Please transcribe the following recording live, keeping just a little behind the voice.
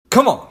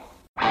Come on.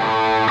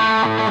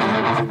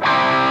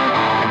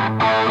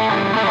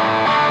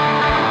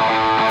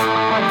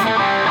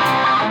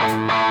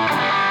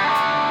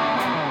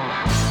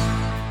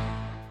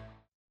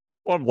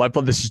 Welcome,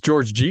 Lifeblood. This is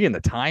George G, and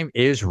the time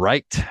is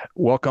right.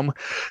 Welcome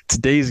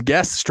today's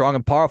guest, strong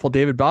and powerful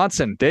David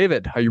Bahnsen.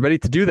 David, are you ready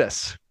to do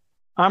this?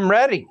 I'm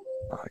ready.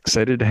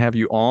 Excited to have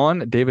you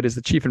on. David is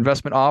the Chief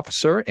Investment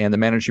Officer and the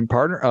Managing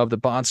Partner of the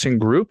Bahnsen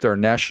Group. They're a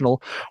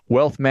national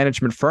wealth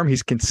management firm.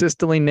 He's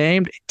consistently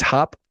named a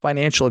top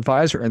financial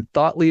advisor and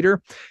thought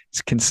leader.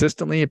 He's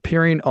consistently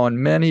appearing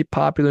on many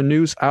popular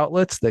news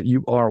outlets that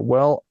you are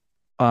well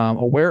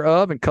aware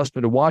of and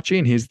accustomed to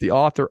watching. He's the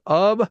author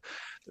of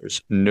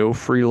There's No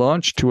Free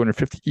Lunch,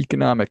 250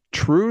 Economic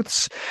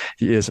Truths.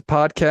 He is a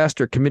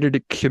podcaster,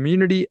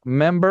 community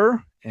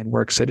member, and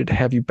we're excited to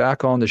have you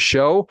back on the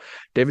show.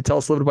 David, tell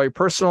us a little bit about your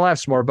personal life,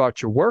 some more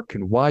about your work,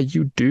 and why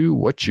you do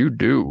what you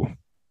do.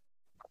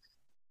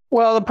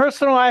 Well, the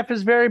personal life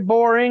is very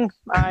boring.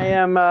 I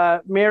am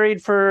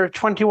married for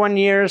 21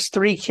 years,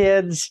 3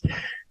 kids,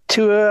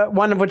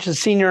 one of which is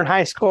senior in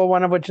high school,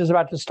 one of which is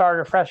about to start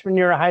her freshman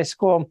year of high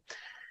school,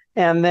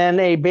 and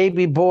then a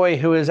baby boy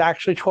who is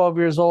actually 12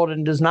 years old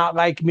and does not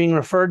like being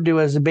referred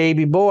to as a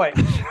baby boy.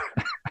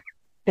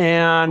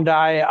 And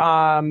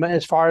I,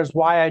 as far as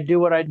why I do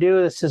what I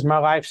do, this is my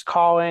life's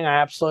calling. I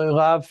absolutely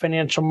love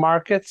financial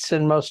markets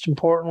and most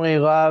importantly,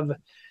 love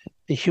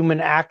the human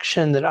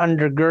action that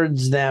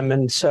undergirds them.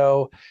 And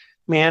so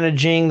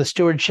managing the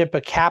stewardship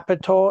of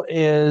capital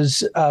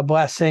is a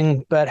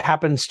blessing, but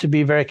happens to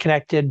be very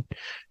connected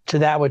to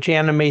that which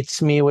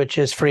animates me, which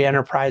is free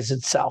enterprise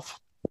itself.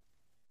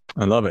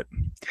 I love it.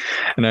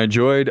 And I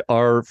enjoyed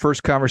our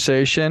first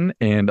conversation,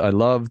 and I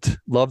loved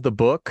the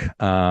book.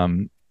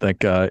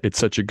 It's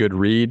such a good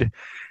read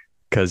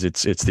because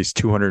it's these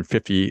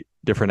 250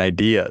 different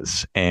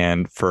ideas.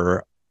 And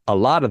for a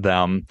lot of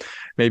them,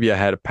 maybe I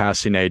had a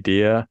passing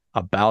idea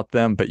about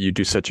them, but you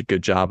do such a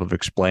good job of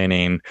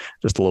explaining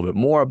just a little bit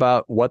more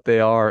about what they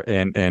are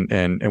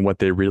and what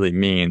they really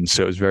mean.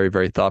 So it was very,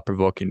 very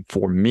thought-provoking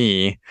for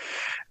me.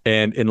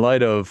 And in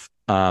light of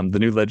the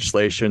new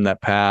legislation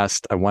that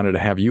passed, I wanted to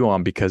have you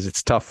on because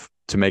it's tough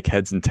to make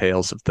heads and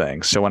tails of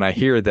things. So when I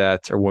hear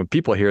that, or when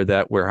people hear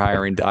that the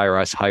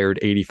IRS hired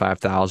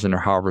 85,000 or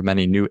however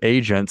many new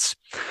agents,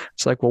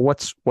 it's like, well,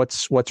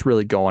 what's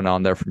really going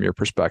on there from your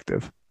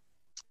perspective?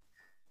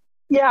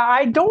 Yeah,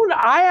 I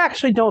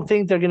actually don't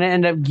think they're going to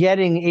end up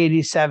getting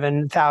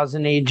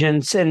 87,000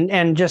 agents.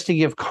 And just to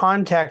give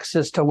context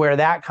as to where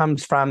that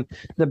comes from,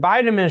 the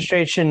Biden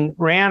administration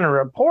ran a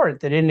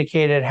report that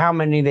indicated how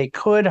many they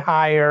could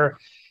hire.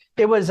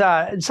 It was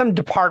some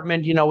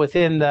department,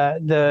 within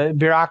the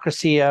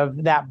bureaucracy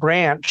of that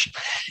branch.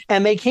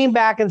 And they came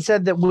back and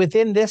said that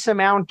within this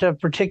amount of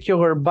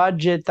particular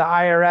budget, the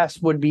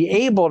IRS would be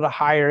able to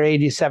hire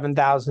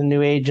 87,000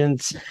 new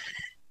agents.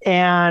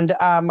 And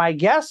my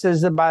guess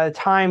is that by the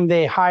time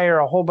they hire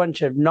a whole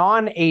bunch of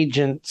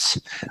non-agents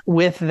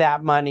with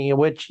that money,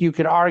 which you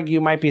could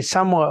argue might be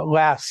somewhat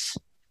less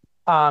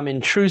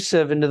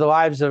intrusive into the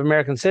lives of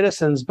American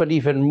citizens, but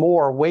even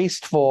more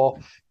wasteful.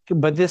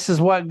 But this is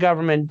what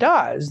government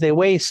does. They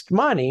waste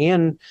money.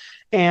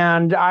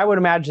 And I would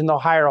imagine they'll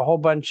hire a whole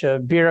bunch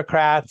of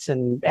bureaucrats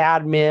and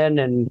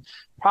admin and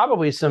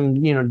probably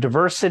some,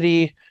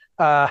 diversity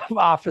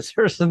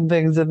officers and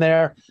things in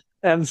there.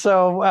 And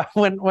so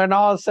when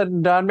all is said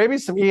and done, maybe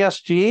some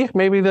ESG,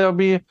 maybe there'll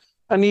be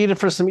a need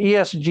for some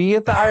ESG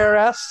at the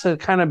IRS to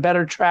kind of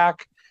better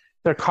track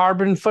their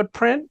carbon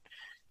footprint.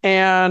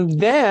 And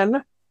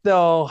then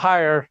they'll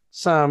hire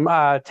some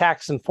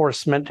tax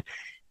enforcement.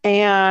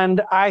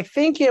 And I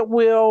think it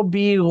will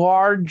be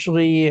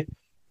largely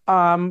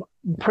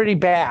pretty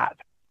bad.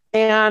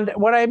 And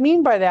what I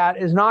mean by that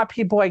is not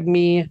people like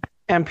me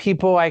and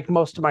people like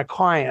most of my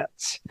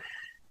clients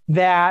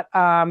that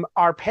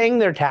are paying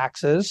their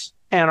taxes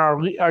and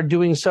are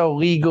doing so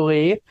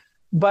legally,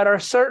 but are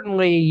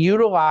certainly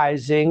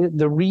utilizing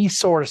the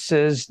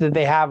resources that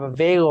they have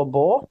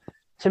available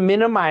to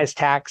minimize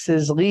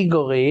taxes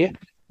legally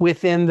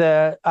within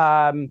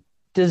the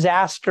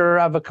disaster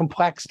of a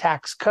complex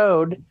tax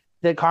code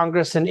that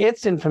Congress, in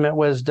its infinite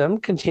wisdom,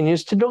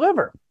 continues to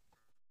deliver.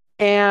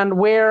 And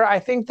where I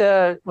think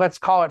let's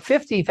call it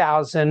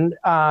 50,000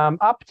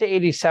 up to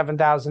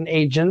 87,000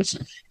 agents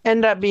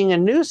end up being a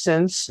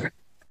nuisance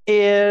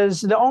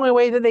is the only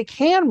way that they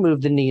can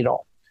move the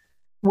needle,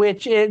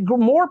 which is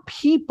more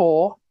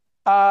people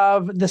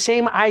of the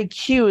same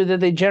IQ that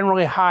they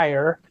generally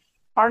hire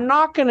are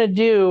not going to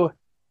do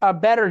a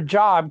better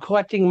job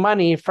collecting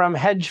money from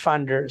hedge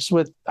funders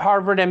with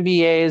Harvard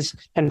MBAs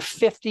and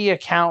 50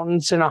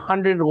 accountants and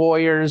 100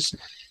 lawyers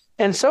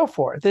and so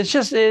forth.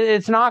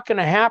 It's not going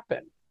to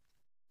happen.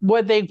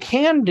 What they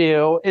can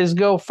do is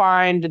go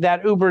find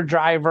that Uber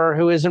driver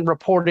who isn't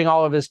reporting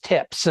all of his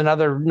tips and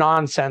other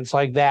nonsense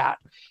like that.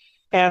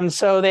 And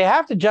so they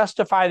have to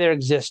justify their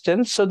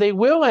existence. So they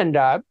will end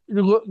up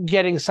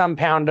getting some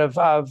pound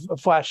of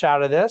flesh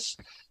out of this,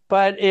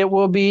 but it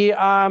will be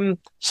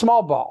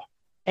small ball.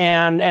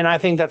 And I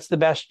think that's the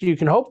best you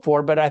can hope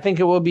for. But I think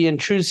it will be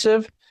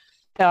intrusive.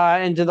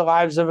 into the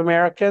lives of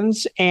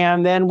Americans.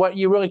 And then what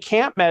you really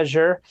can't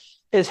measure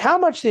is how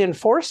much the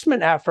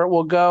enforcement effort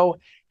will go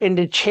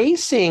into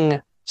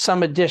chasing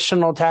some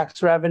additional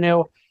tax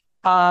revenue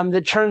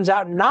that turns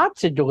out not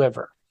to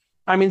deliver.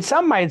 I mean,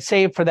 some might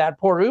say for that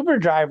poor Uber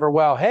driver,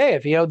 well, hey,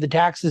 if he owed the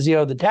taxes, he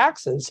owed the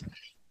taxes.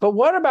 But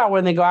what about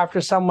when they go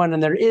after someone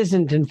and there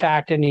isn't, in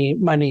fact, any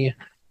money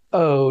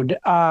owed?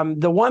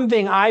 The one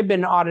thing I've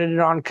been audited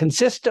on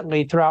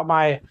consistently throughout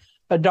my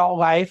adult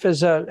life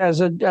as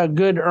a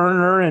good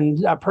earner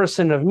and a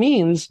person of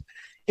means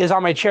is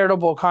on my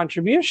charitable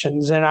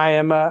contributions. And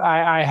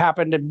I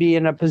happen to be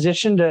in a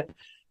position to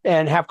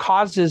and have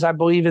causes I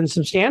believe in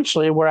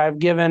substantially where I've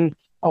given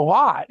a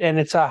lot, and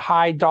it's a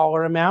high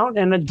dollar amount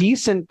and a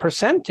decent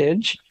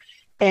percentage.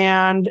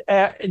 And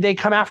they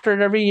come after it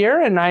every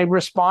year, and I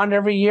respond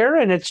every year,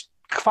 and it's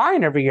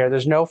fine every year.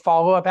 There's no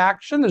follow-up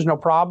action. There's no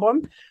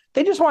problem.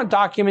 They just want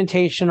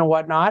documentation and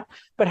whatnot.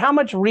 But how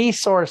much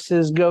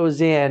resources goes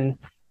in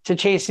to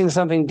chasing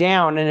something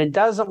down, and it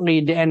doesn't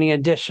lead to any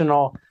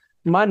additional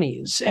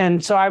monies.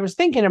 And so I was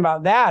thinking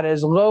about that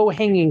as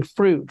low-hanging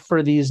fruit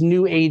for these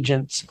new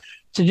agents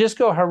to just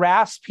go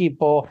harass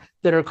people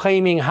that are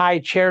claiming high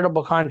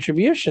charitable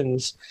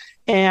contributions.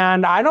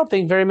 And I don't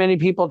think very many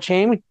people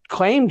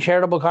claim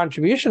charitable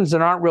contributions that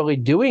aren't really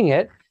doing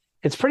it.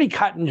 It's pretty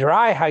cut and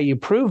dry how you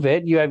prove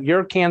it. You have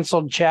your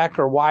canceled check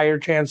or wire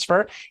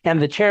transfer, and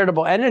the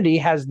charitable entity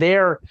has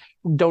their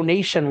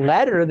donation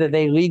letter that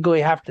they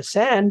legally have to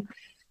send.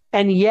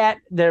 And yet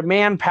their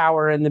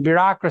manpower and the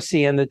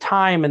bureaucracy and the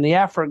time and the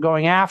effort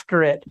going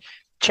after it,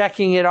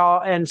 checking it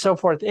all and so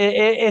forth,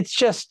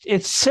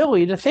 it's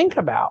silly to think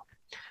about.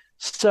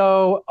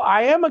 So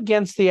I am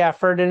against the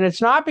effort, and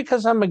it's not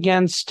because I'm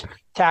against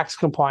tax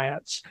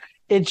compliance.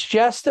 It's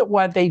just that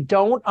what they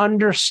don't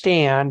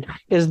understand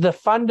is the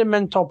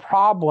fundamental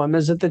problem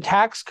is that the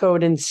tax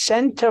code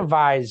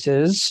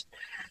incentivizes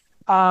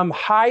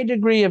high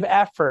degree of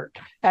effort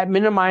at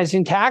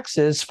minimizing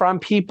taxes from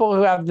people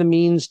who have the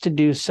means to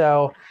do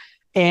so.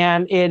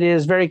 And it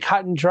is very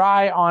cut and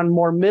dry on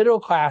more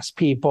middle-class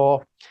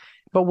people.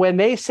 But when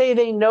they say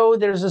they know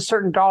there's a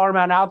certain dollar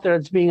amount out there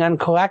that's being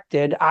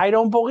uncollected, I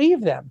don't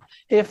believe them.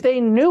 If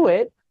they knew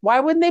it, why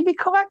wouldn't they be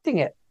collecting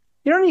it?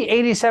 You don't need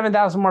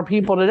 87,000 more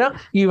people to know.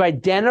 You've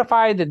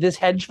identified that this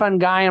hedge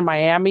fund guy in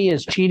Miami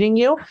is cheating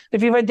you.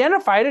 If you've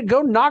identified it,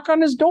 go knock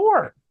on his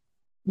door.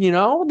 You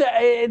know,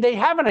 they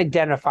haven't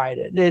identified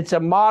it. It's a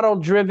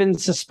model-driven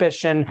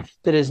suspicion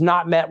that is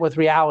not met with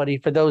reality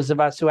for those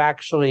of us who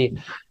actually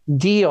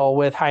deal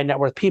with high net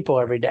worth people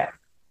every day.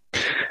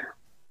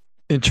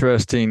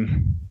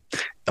 Interesting.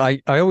 I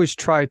always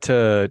try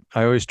to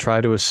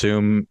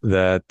assume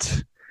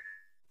that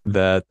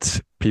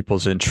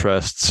people's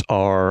interests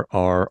are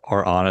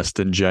honest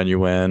and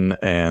genuine,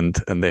 and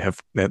they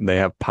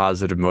have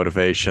positive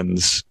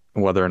motivations.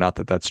 Whether or not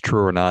that's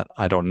true or not,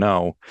 I don't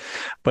know.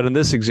 But in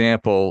this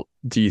example,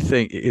 do you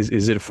think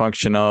is it a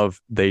function of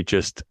they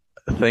just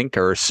think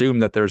or assume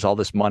that there's all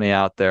this money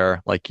out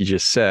there, like you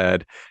just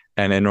said,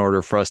 and in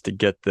order for us to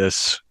get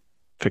this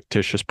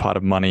fictitious pot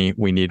of money,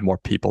 we need more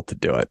people to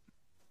do it?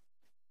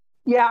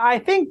 Yeah, I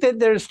think that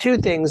there's two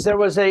things. There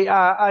was a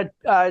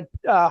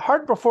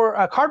cart before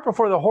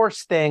the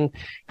horse thing,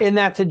 in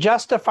that to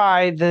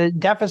justify the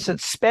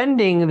deficit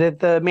spending that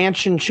the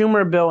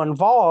Manchin-Schumer bill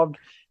involved,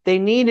 they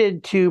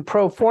needed to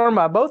pro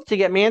forma, both to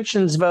get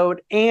Manchin's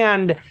vote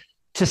and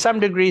to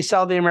some degree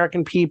sell the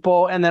American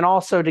people, and then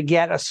also to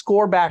get a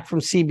score back from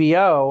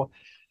CBO,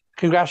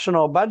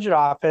 Congressional Budget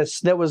Office,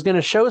 that was going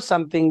to show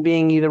something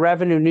being either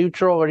revenue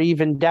neutral or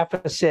even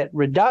deficit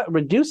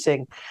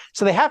reducing.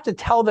 So they have to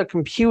tell their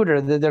computer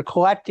that they're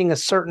collecting a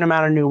certain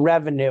amount of new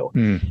revenue.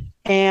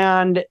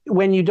 And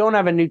when you don't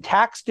have a new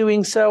tax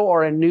doing so,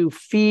 or a new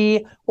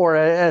fee, or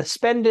an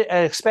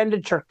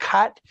expenditure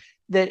cut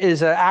that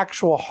is an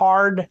actual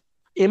hard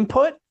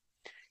input,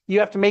 you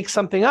have to make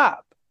something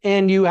up.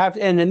 And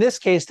in this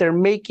case, they're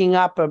making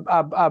up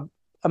a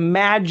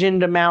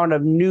imagined amount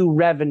of new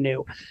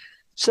revenue.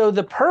 So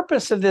the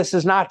purpose of this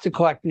is not to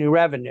collect new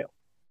revenue.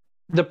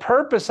 The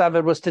purpose of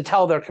it was to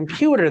tell their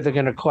computer they're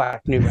going to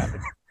collect new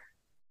revenue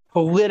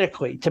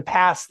politically, to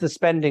pass the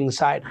spending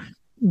side.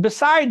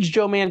 Besides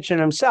Joe Manchin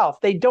himself,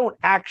 they don't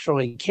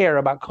actually care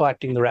about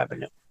collecting the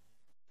revenue.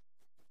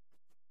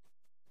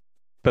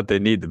 But they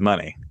need the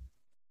money.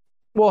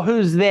 Well,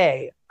 who's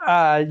they?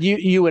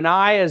 You and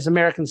I as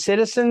American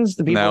citizens,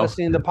 the people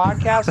listening to the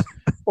podcast,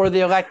 or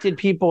the elected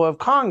people of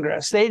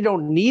Congress? They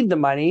don't need the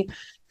money.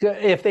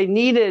 If they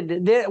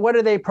needed, what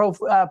are they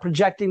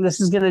projecting?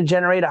 This is going to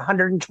generate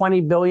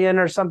 $120 billion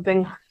or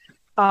something.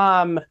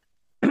 An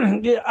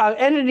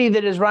entity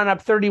that has run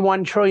up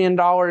 $31 trillion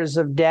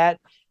of debt,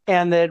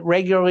 and that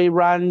regularly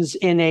runs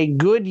in a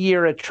good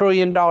year $1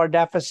 trillion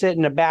deficit,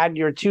 and a bad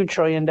year $2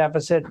 trillion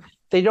deficit.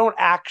 They don't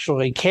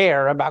actually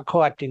care about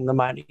collecting the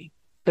money.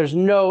 There's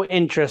no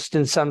interest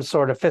in some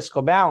sort of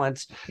fiscal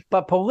balance,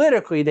 but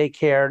politically they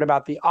cared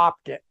about the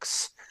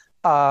optics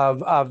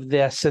of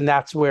this, and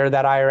that's where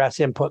that IRS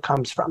input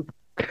comes from.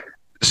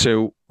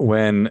 So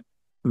when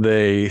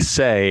they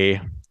say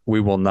we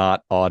will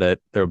not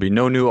audit. There will be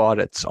no new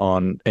audits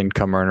on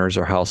income earners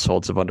or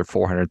households of under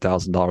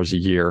 $400,000 a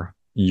year.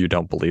 You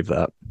don't believe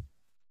that?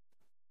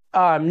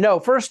 No,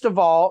 first of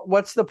all,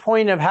 what's the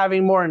point of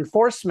having more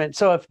enforcement?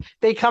 So if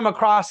they come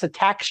across a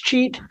tax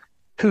cheat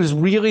who's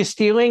really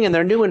stealing and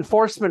their new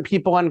enforcement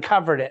people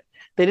uncovered it,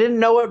 they didn't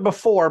know it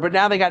before, but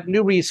now they got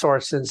new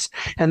resources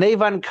and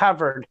they've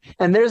uncovered.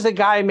 And there's a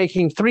guy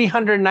making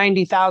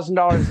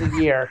 $390,000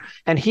 a year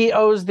and he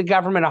owes the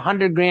government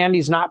 $100,000.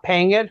 He's not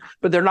paying it,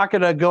 but they're not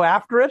going to go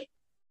after it.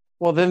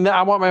 Well, then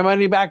I want my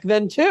money back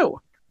then too,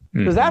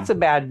 because that's a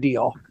bad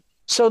deal.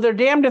 So they're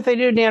damned if they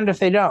do, damned if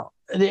they don't.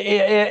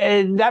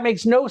 That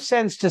makes no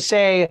sense to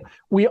say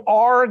we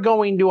are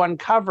going to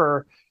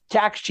uncover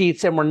tax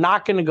cheats and we're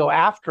not going to go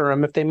after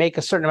them if they make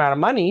a certain amount of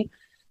money.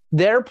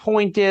 Their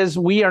point is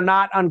we are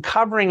not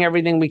uncovering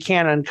everything we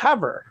can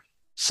uncover.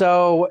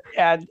 So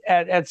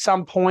at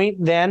some point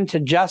then, to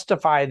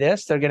justify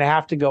this, they're going to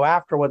have to go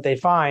after what they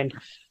find.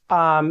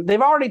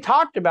 They've already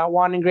talked about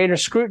wanting greater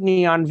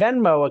scrutiny on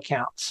Venmo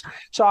accounts.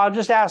 So I'll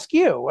just ask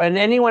you and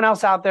anyone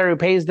else out there who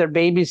pays their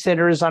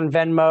babysitters on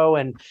Venmo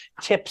and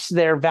tips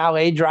their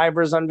valet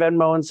drivers on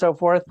Venmo and so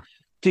forth,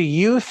 do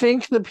you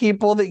think the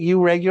people that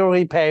you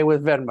regularly pay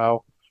with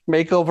Venmo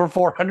make over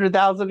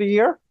 $400,000 a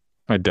year?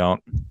 I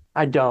don't.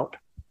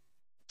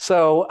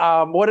 So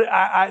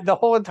the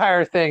whole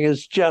entire thing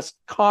is just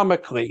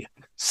comically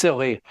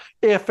silly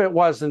if it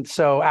wasn't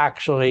so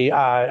actually,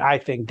 I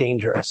think,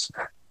 dangerous.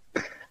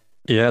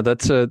 Yeah,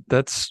 that's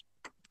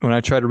when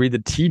I try to read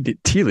the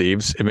tea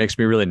leaves, it makes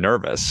me really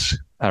nervous.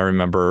 I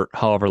remember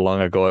however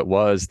long ago it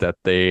was that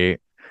the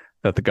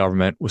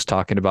government was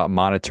talking about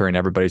monitoring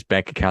everybody's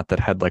bank account that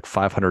had like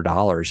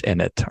 $500 in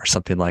it or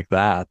something like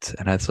that.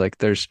 And it's like,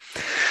 that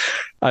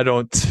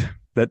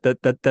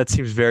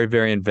seems very,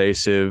 very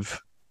invasive.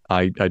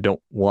 I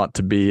don't want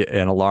to be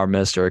an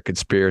alarmist or a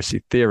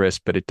conspiracy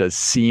theorist, but it does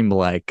seem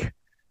like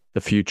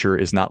the future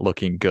is not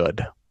looking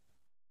good.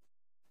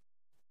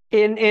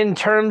 In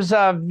terms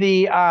of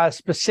the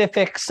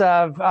specifics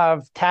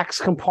of tax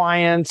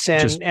compliance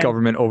and just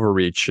government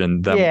overreach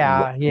and them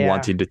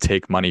wanting to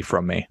take money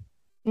from me.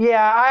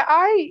 Yeah,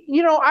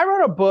 I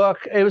wrote a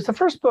book. It was the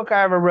first book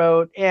I ever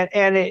wrote,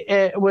 and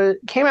it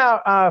came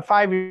out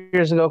 5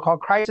 years ago,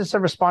 called Crisis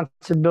of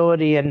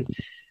Responsibility, and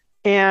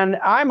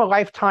I'm a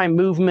lifetime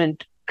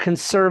movement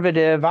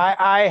conservative.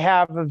 I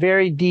have a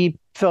very deep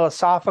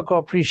philosophical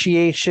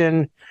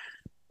appreciation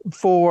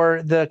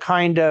for the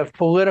kind of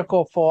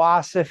political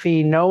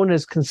philosophy known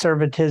as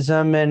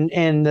conservatism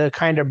and the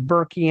kind of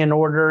Burkean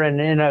order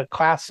and in a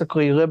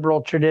classically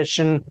liberal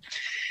tradition.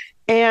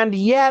 And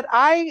yet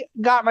I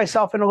got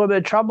myself in a little bit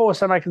of trouble with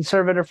some of my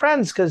conservative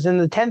friends because in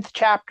the 10th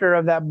chapter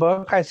of that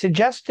book, I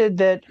suggested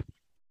that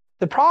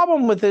the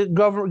problem with the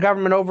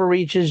government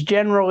overreach is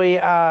generally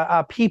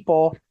a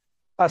people,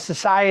 a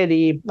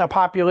society, a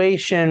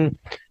population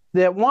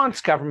that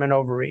wants government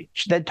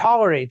overreach, that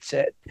tolerates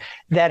it,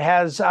 that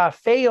has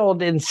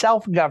failed in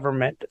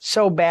self-government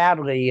so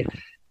badly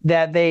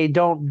that they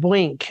don't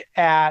blink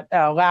at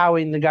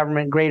allowing the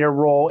government greater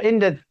role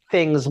into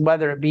things,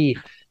 whether it be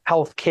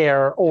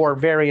healthcare or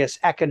various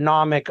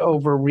economic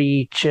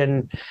overreach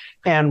and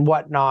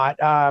whatnot.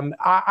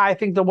 I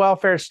think the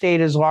welfare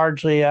state is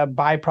largely a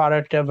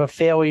byproduct of a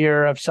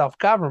failure of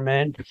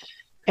self-government.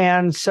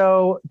 And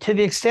so to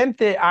the extent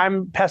that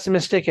I'm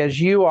pessimistic as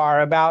you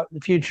are about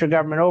the future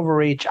government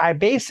overreach, I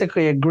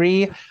basically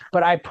agree,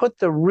 but I put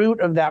the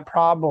root of that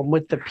problem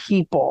with the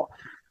people,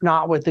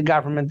 not with the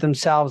government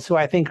themselves, who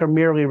I think are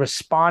merely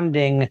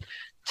responding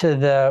to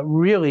the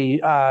really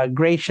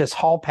gracious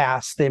hall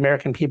pass the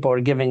American people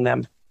are giving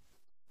them.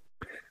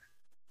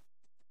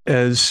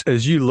 As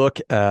you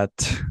look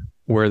at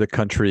where the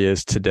country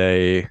is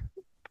today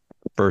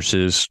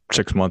versus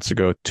 6 months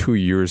ago, 2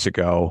 years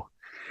ago,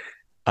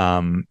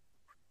 do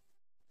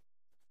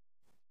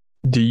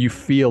you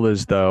feel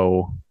as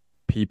though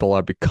people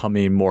are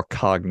becoming more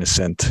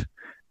cognizant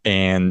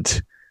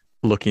and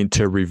looking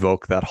to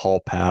revoke that hall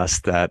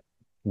pass that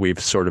we've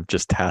sort of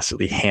just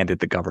tacitly handed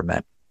the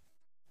government?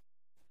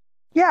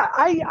 Yeah,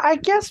 I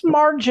guess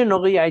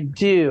marginally I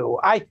do.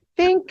 I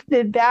think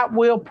that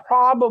will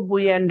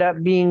probably end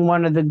up being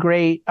one of the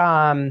great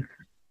factors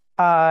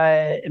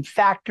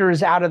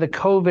out of the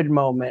COVID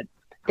moment,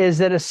 is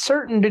that a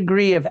certain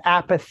degree of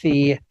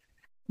apathy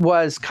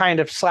was kind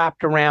of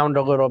slapped around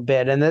a little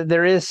bit. And that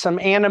there is some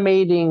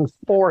animating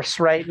force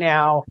right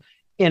now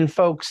in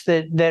folks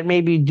that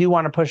maybe do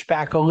want to push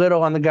back a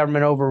little on the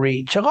government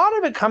overreach. A lot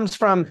of it comes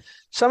from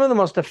some of the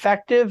most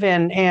effective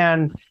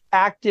and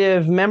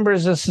active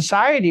members of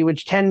society,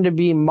 which tend to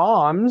be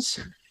moms,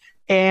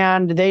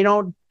 and they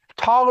don't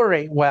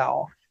tolerate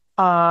well.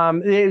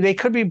 They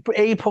could be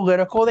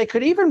apolitical. They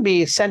could even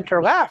be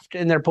center-left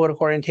in their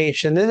political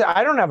orientation.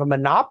 I don't have a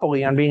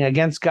monopoly on being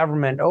against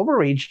government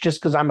overreach just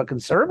because I'm a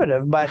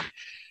conservative. But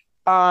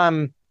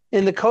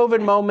in the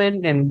COVID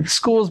moment and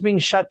schools being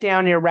shut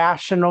down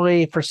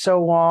irrationally for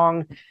so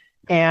long,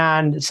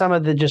 and some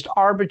of the just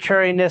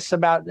arbitrariness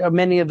about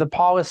many of the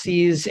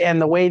policies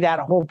and the way that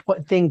whole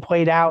thing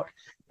played out,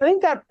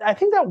 I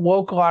think that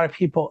woke a lot of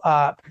people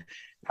up.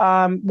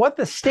 What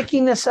the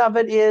stickiness of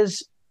it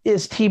is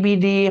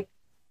TBD.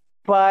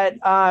 But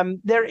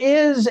there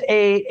is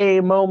a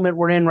moment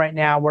we're in right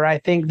now where I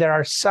think there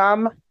are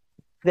some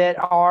that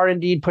are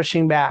indeed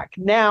pushing back.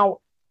 Now,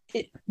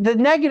 the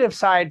negative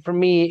side for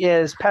me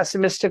is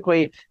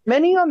pessimistically,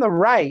 many on the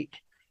right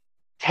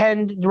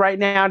tend right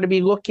now to be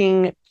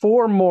looking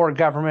for more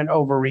government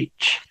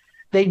overreach.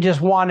 They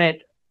just want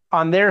it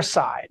on their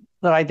side.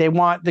 Like they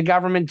want the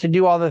government to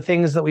do all the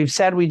things that we've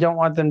said we don't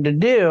want them to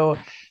do,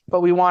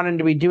 but we want them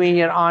to be doing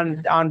it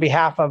on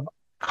behalf of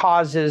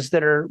causes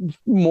that are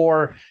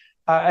more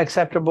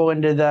acceptable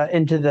into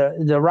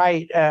the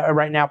right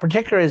right now,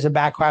 particularly as a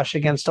backlash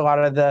against a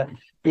lot of the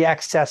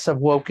excess of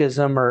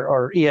wokeism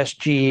or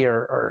ESG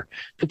or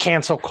the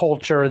cancel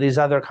culture or these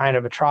other kind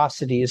of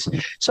atrocities.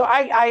 So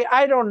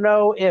I don't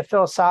know if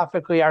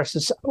philosophically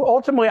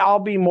ultimately I'll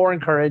be more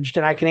encouraged,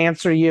 and I can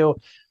answer you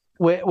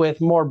with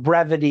more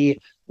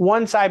brevity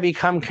once I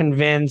become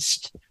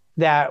convinced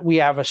that we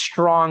have a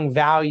strong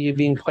value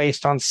being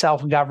placed on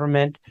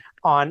self-government,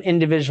 on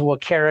individual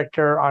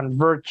character, on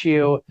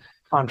virtue,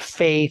 on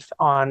faith,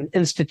 on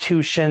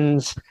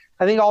institutions.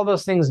 I think all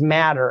those things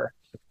matter.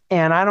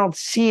 And I don't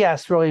see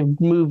us really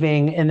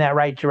moving in that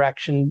right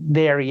direction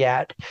there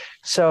yet.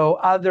 So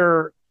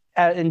other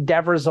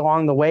endeavors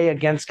along the way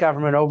against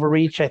government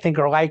overreach, I think,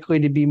 are likely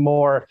to be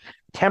more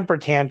temper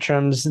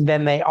tantrums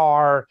than they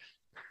are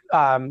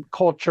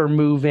culture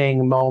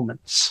moving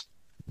moments.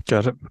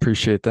 Got it.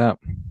 Appreciate that.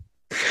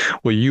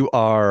 Well, you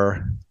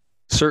are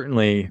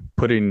certainly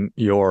putting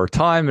your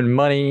time and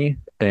money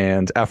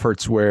and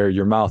efforts where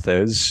your mouth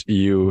is.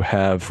 You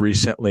have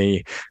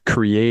recently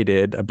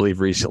created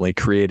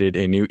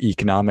a new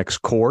economics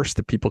course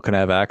that people can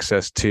have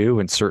access to.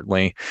 And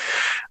certainly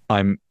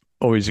I'm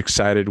always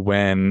excited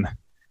when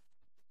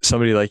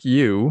somebody like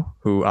you,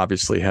 who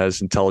obviously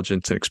has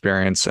intelligence and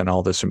experience and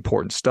all this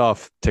important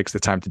stuff, takes the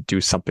time to do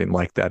something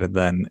like that.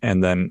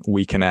 And then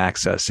we can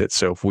access it.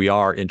 So if we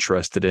are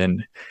interested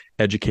in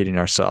educating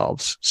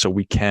ourselves so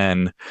we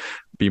can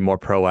be more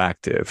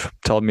proactive,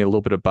 tell me a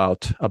little bit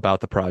about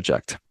the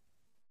project.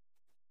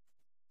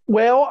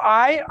 Well,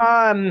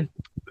 I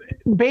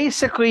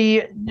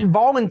basically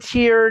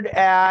volunteered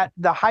at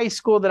the high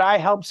school that I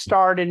helped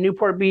start in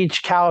Newport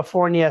Beach,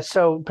 California.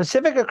 So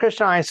Pacifica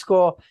Christian High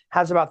School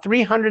has about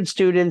 300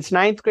 students,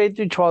 9th grade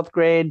through 12th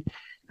grade.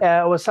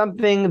 It was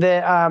something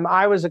that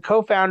I was a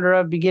co-founder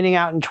of beginning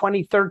out in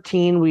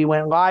 2013. We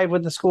went live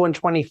with the school in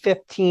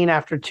 2015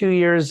 after 2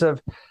 years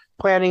of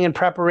planning and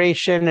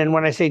preparation. And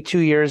when I say 2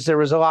 years, there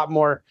was a lot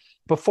more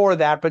before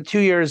that, but 2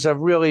 years of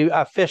really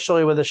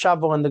officially with a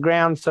shovel in the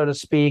ground, so to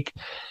speak.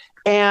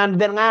 And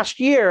then last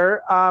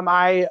year,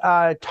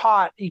 I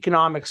taught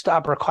economics to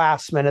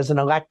upperclassmen as an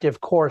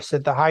elective course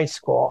at the high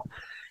school.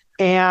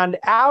 And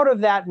out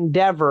of that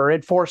endeavor,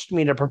 it forced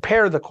me to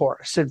prepare the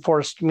course. It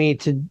forced me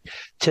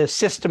to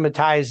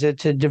systematize it,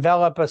 to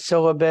develop a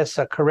syllabus,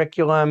 a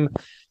curriculum,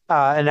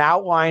 an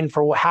outline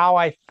for how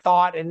I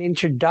thought an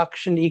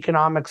introduction to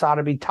economics ought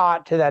to be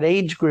taught to that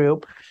age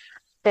group.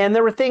 And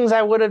there were things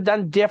I would have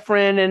done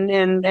different,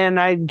 and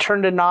I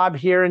turned a knob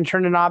here and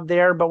turned a knob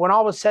there. But when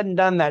all was said and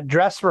done, that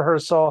dress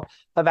rehearsal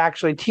of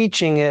actually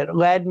teaching it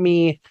led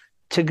me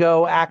to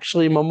go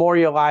actually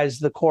memorialize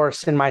the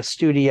course in my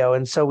studio.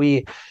 And so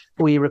we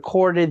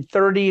recorded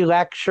 30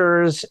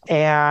 lectures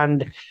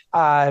and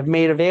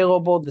made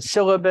available the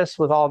syllabus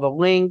with all the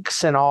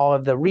links and all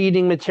of the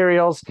reading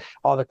materials,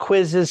 all the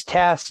quizzes,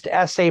 tests,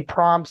 essay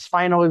prompts,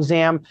 final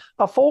exam,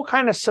 a full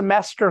kind of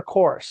semester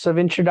course of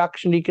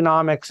Introduction to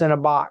Economics in a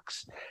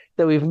box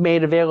that we've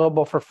made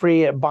available for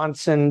free at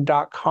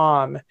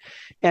bahnsen.com.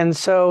 And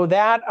so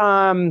that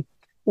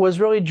was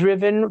really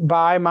driven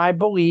by my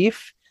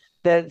belief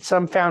that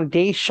some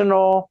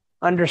foundational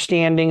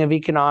understanding of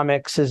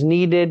economics is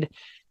needed,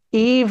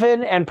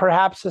 even and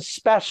perhaps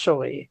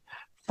especially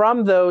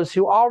from those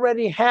who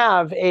already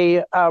have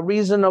a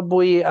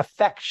reasonably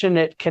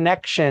affectionate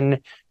connection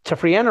to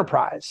free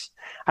enterprise.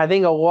 I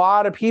think a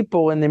lot of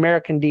people in the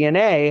American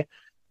DNA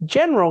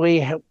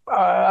generally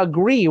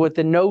agree with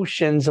the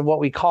notions of what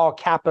we call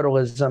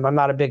capitalism. I'm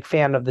not a big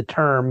fan of the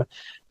term,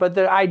 but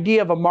the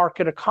idea of a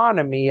market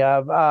economy,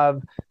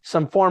 of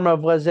some form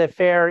of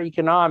laissez-faire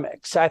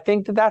economics. I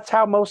think that that's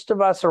how most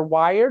of us are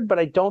wired, but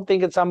I don't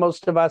think it's how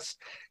most of us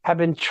have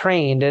been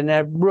trained and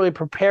have really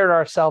prepared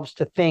ourselves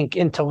to think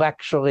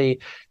intellectually,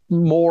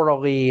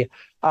 morally,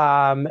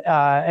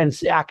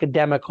 and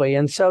academically.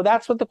 And so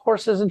that's what the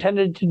course is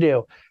intended to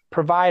do.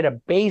 Provide a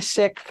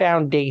basic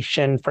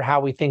foundation for how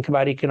we think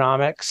about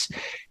economics.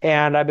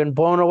 And I've been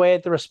blown away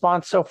at the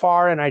response so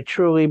far, and I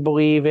truly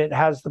believe it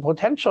has the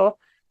potential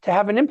to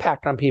have an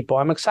impact on people.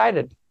 I'm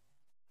excited.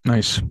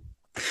 Nice.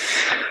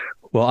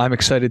 Well, I'm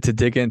excited to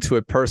dig into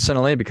it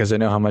personally because I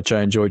know how much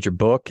I enjoyed your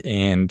book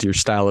and your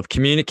style of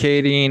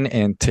communicating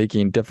and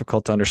taking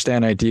difficult to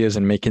understand ideas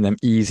and making them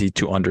easy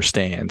to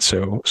understand.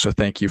 So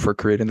thank you for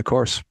creating the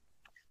course.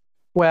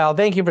 Well,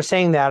 thank you for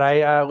saying that.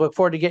 I look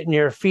forward to getting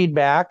your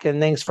feedback, and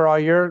thanks for all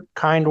your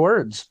kind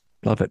words.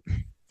 Love it.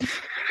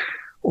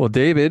 Well,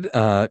 David,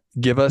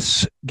 give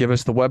us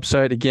the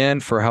website again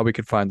for how we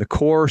can find the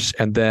course,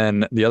 and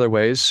then the other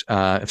ways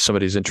if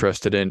somebody's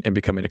interested in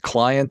becoming a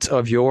client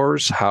of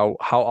yours, how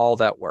all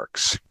that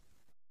works.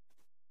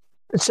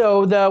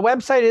 So the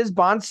website is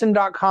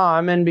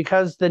bahnsen.com, and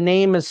because the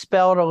name is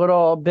spelled a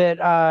little bit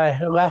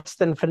less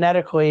than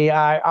phonetically,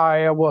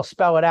 I will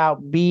spell it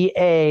out: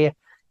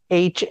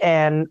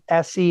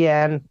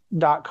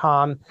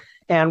 BAHNSEN.com.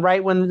 And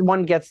right when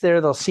one gets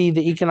there, they'll see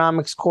the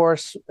economics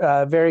course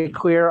very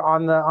clear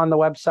on the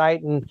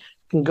website, and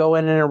can go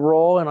in and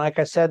enroll. And like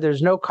I said,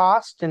 there's no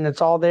cost, and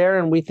it's all there.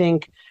 And we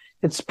think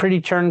it's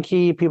pretty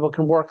turnkey. People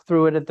can work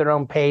through it at their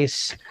own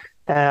pace.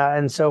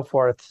 And so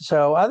forth.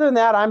 So other than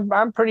that,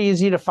 I'm pretty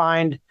easy to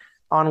find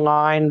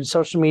online,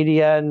 social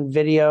media and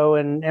video,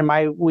 and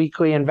my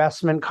weekly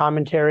investment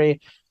commentary.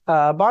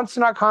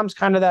 Bahnsen.com is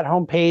kind of that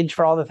homepage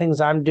for all the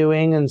things I'm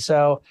doing. And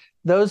so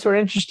those who are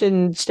interested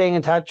in staying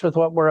in touch with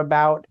what we're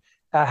about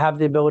have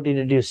the ability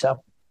to do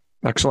so.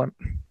 Excellent.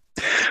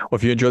 Well,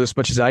 if you enjoyed this as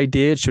much as I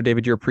did, show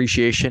David your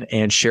appreciation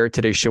and share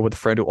today's show with a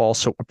friend who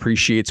also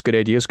appreciates good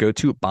ideas. Go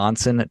to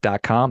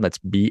bahnsen.com. That's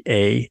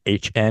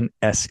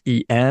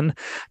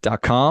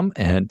BAHNSEN.com,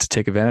 and to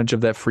take advantage of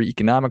that free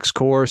economics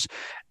course,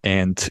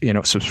 and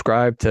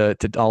subscribe to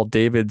all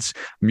David's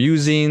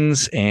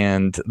musings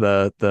and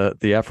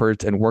the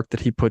effort and work that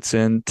he puts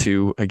in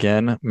to,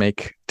 again,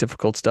 make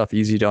difficult stuff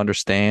easy to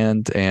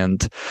understand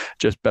and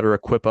just better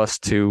equip us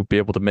to be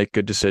able to make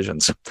good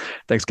decisions.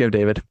 Thanks again,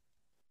 David.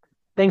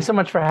 Thanks so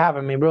much for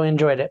having me. Really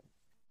enjoyed it.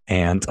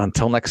 And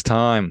until next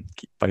time,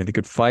 keep fighting the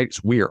good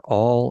fights. We are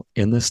all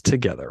in this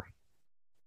together.